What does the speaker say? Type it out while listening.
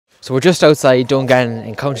So we're just outside Dungannon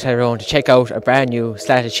in County Tyrone to check out a brand new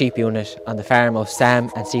slatted sheep unit on the farm of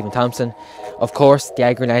Sam and Stephen Thompson. Of course, the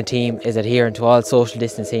AgriLand team is adhering to all social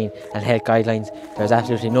distancing and health guidelines. There's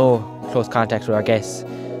absolutely no close contact with our guests.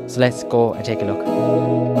 So let's go and take a look.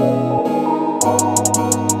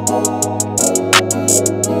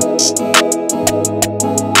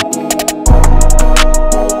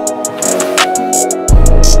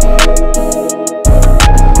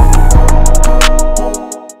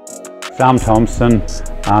 Sam Thompson,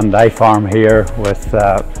 and I farm here with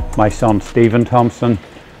my son Stephen Thompson,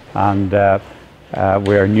 and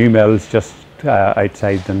we're new mills just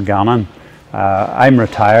outside Dungannon. I'm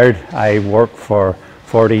retired. I worked for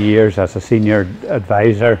 40 years as a senior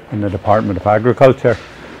advisor in the Department of Agriculture,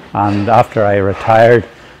 and after I retired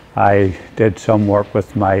I did some work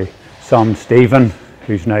with my son Stephen,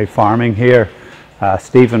 who's now farming here.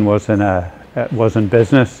 Stephen was in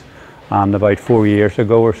business, and about 4 years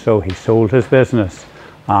ago or so he sold his business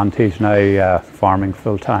and he's now farming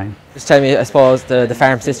full time. Just tell me, I suppose, the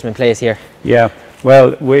farm system in place here. Yeah,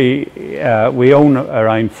 well, we own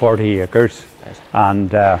around 40 acres, right,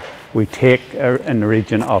 and we take in the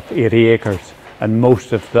region of 80 acres, and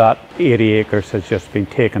most of that 80 acres has just been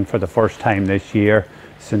taken for the first time this year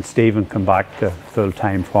since Stephen came back to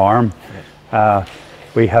full-time farm. Right.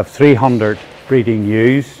 We have 300 breeding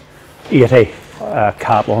ewes, 80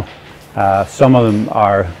 cattle. Some of them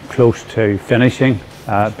are close to finishing,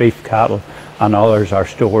 beef cattle, and others are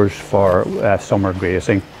stores for summer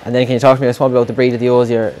grazing. And then can you talk to me a small bit about the breed of the ewes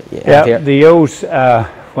you Yeah, have here? the ewes,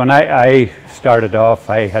 when I started off,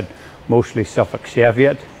 I had mostly Suffolk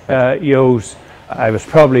Cheviot ewes. I was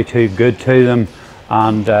probably too good to them,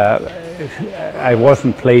 and I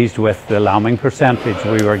wasn't pleased with the lambing percentage.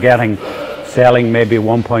 We were selling maybe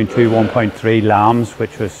 1.2, 1.3 lambs,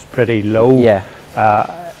 which was pretty low. Yeah.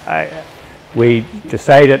 We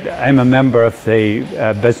decided, I'm a member of the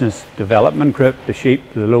business development group,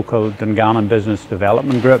 the local Dungannon business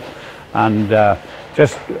development group, and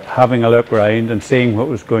just having a look around and seeing what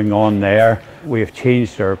was going on there, we have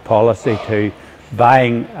changed our policy to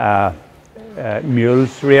buying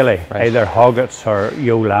mules, really, right, either hoggets or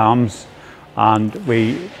ewe lambs, and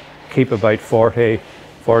we keep about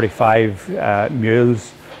 45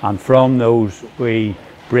 mules, and from those we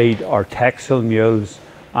breed our Texel mules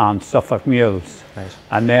and Suffolk mules, right,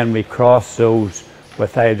 and then we cross those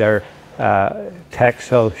with either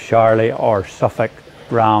Texel, Charley or Suffolk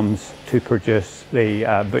rams to produce the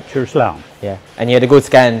butcher's lamb. Yeah, and you had a good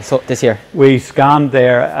scan this year? We scanned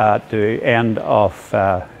there at the end of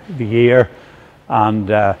the year, and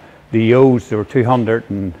the ewes, there were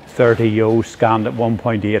 230 ewes scanned at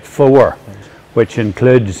 1.84, right, which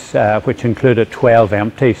included 12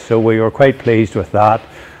 empties, so we were quite pleased with that.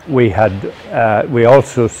 We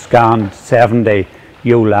also scanned 70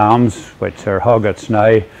 ewe lambs, which are hoggets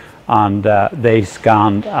now, and they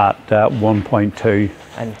scanned at 1.2.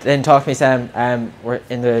 And then talk to me, Sam, we're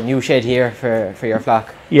in the new shed here for your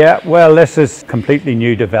flock. Yeah, well, this is completely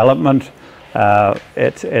new development.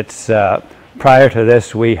 It's prior to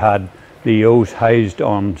this we had the ewes housed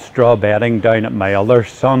on straw bedding down at my other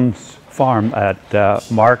son's farm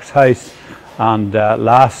at Mark's house, and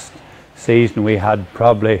last season we had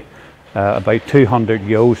probably about 200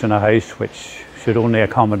 ewes in a house, which should only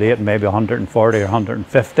accommodate maybe 140 or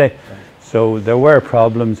 150. Right. So there were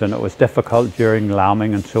problems, and it was difficult during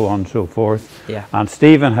lambing and so on and so forth. Yeah. And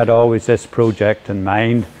Stephen had always this project in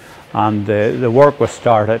mind, and the work was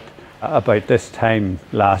started about this time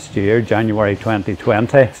last year, January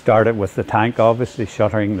 2020. Started with the tank, obviously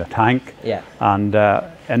shuttering the tank. Yeah. And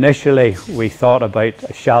initially we thought about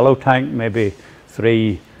a shallow tank, maybe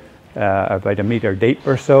about a metre deep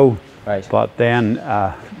or so. Right. But then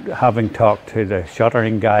having talked to the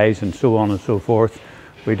shuttering guys and so on and so forth,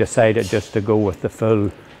 we decided just to go with the full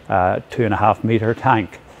 2.5 metre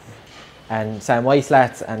tank. And Sam, why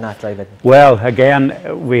slats and not dry bedding? Well, again,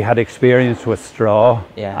 we had experience with straw,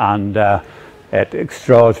 yeah, and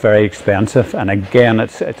straw is very expensive, and again,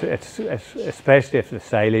 it's especially if the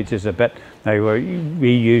silage is a bit. Now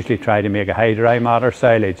we usually try to make a high dry matter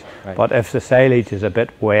silage, right, but if the silage is a bit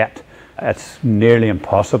wet, it's nearly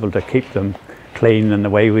impossible to keep them clean in the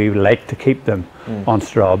way we would like to keep them on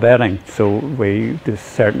straw bedding. So we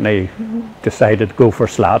certainly decided to go for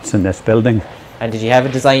slats in this building. And did you have a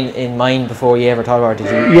design in mind before you ever thought about it?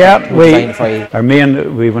 Did you? Yeah,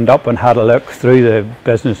 we went up and had a look through the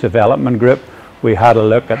business development group. We had a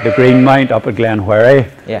look at the green mount up at Glenwherry,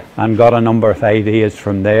 yeah, and got a number of ideas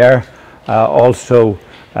from there. Also,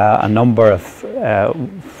 a number of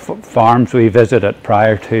farms we visited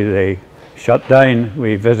prior to the shutdown.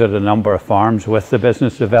 We visited a number of farms with the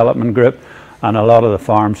business development group, and a lot of the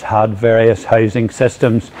farms had various housing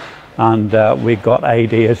systems, and we got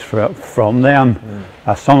ideas from them.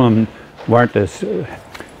 Some of them weren't as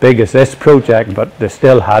big as this project, but they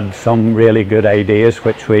still had some really good ideas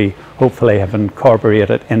which we hopefully have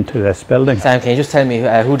incorporated into this building. Sam, can you just tell me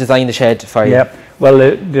who designed the shed for you? Yep. Well,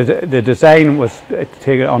 the design was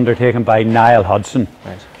undertaken by Niall Hudson,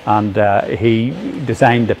 right. And he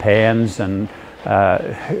designed the pens and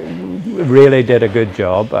really did a good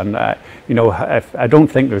job. And you know, I don't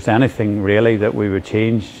think there's anything really that we would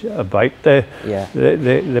change about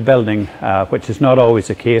the building, which is not always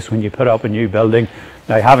the case when you put up a new building.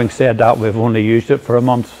 Now, having said that, we've only used it for a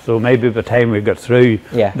month, so maybe by the time we got through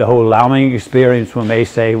the whole lambing experience, we may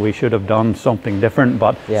say we should have done something different.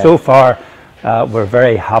 But so far, we're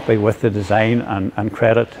very happy with the design, and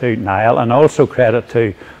credit to Niall, and also credit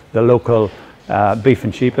to the local beef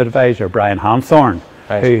and sheep advisor, Brian Hanthorne,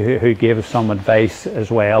 who gave us some advice as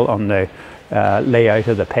well on the layout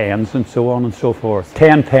of the pens and so on and so forth.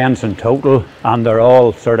 10 pens in total, and they're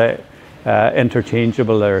all sort of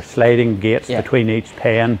interchangeable. There are sliding gates between each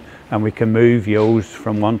pen, and we can move ewes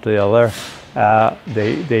from one to the other.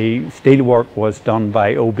 The steel work was done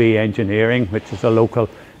by OB Engineering, which is a local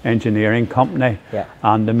engineering company,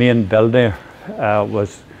 and the main builder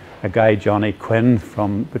was a guy, Johnny Quinn,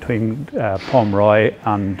 from between Pomeroy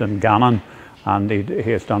and Dungannon, and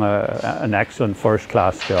he has done an excellent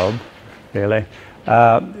first-class job, really.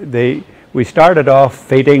 We started off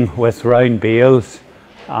feeding with round bales,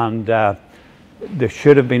 and there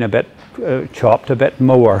should have been a bit chopped a bit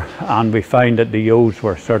more, and we found that the ewes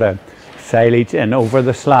were sort of silage in over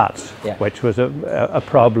the slats, which was a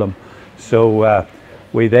problem. So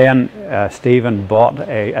we then, Stephen bought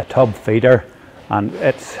a tub feeder, and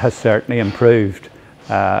it has certainly improved,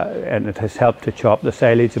 and it has helped to chop the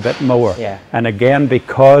silage a bit more. And again,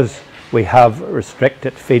 because we have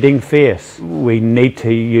restricted feeding face, we need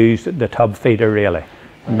to use the tub feeder really,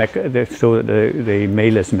 so the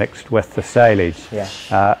meal is mixed with the silage.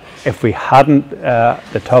 If we hadn't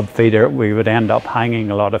the tub feeder, we would end up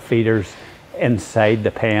hanging a lot of feeders inside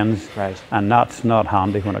the pens, and that's not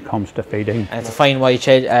handy when it comes to feeding. And it's a fine wide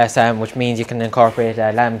shed, Sam, which means you can incorporate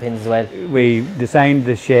lamb pens as well. We designed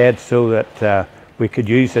the shed so that we could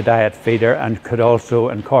use the diet feeder and could also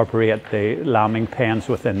incorporate the lambing pens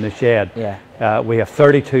within the shed. We have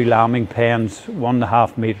 32 lambing pens,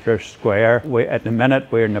 1.5 metres square. At the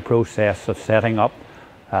minute we're in the process of setting up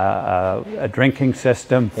a drinking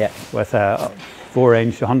system with a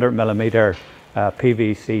 4-inch 100mm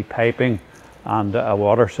PVC piping and a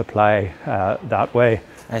water supply that way.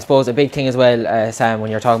 I suppose a big thing as well, Sam,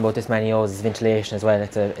 when you're talking about this many ewes, is ventilation as well.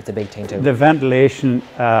 It's a big thing too. The ventilation,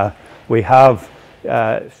 we have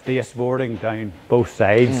space boarding down both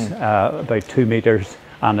sides, about 2 metres,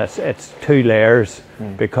 and it's 2 layers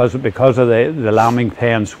because of the lambing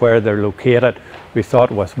pens where they're located. We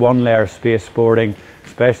thought with 1 layer space boarding,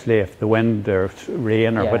 especially if the wind or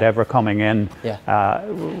rain or whatever coming in,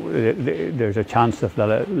 there's a chance of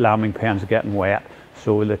the lambing pens getting wet.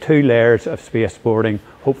 So the 2 layers of space boarding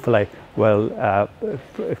hopefully will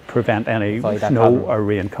prevent any snow or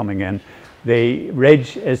rain coming in. The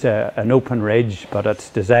ridge is an open ridge, but it's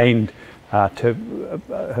designed to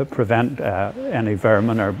prevent any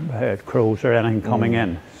vermin or crows or anything coming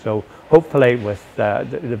in. So hopefully with the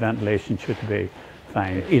ventilation should be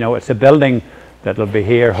fine. You know, it's a building that'll be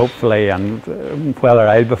here hopefully, and whether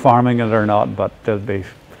I'll be farming it or not, but there'll be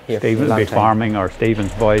Stephen will be farming, or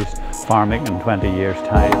Stephen's boys farming in 20 years'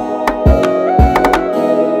 time.